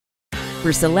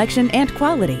For selection and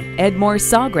quality, Edmore's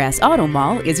Sawgrass Auto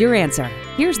Mall is your answer.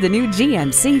 Here's the new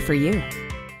GMC for you.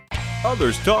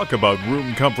 Others talk about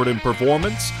room comfort and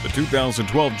performance. The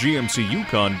 2012 GMC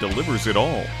Yukon delivers it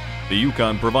all. The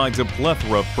Yukon provides a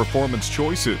plethora of performance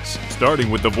choices, starting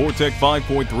with the Vortec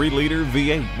 5.3-liter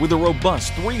V8 with a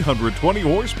robust 320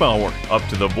 horsepower, up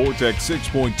to the Vortec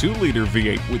 6.2-liter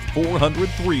V8 with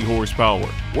 403 horsepower.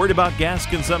 Worried about gas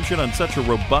consumption on such a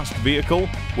robust vehicle?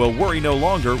 Well, worry no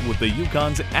longer with the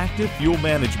Yukon's active fuel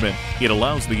management. It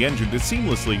allows the engine to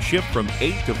seamlessly shift from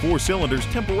 8 to 4 cylinders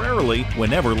temporarily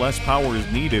whenever less power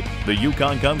is needed. The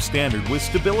Yukon comes standard with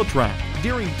Stabilitrak.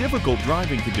 During difficult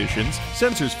driving conditions,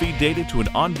 sensors feed data to an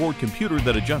onboard computer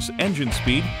that adjusts engine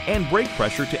speed and brake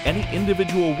pressure to any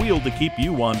individual wheel to keep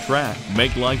you on track.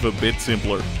 Make life a bit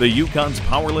simpler. The Yukon's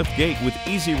PowerLift gate with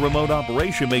easy remote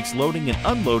operation makes loading and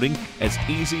unloading as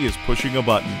easy as pushing a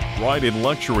button. Ride in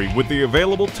luxury with the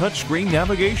available touchscreen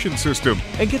navigation system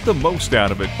and get the most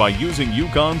out of it by using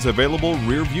Yukon's available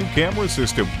rear-view camera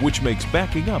system, which makes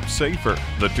backing up safer.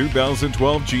 The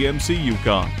 2012 GMC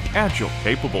Yukon. Agile,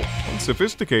 capable, and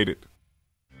sophisticated.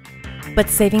 But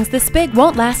savings this big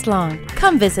won't last long.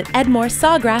 Come visit Edmore's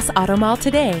Sawgrass Auto Mall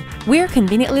today. We're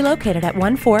conveniently located at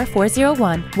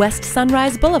 14401 West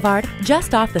Sunrise Boulevard,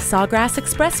 just off the Sawgrass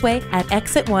Expressway at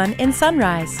Exit 1 in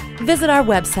Sunrise. Visit our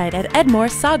website at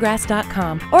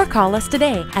edmoresawgrass.com or call us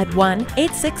today at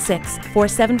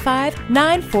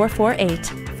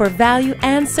 1-866-475-9448. For value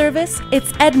and service,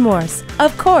 it's Edmore's,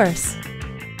 of course.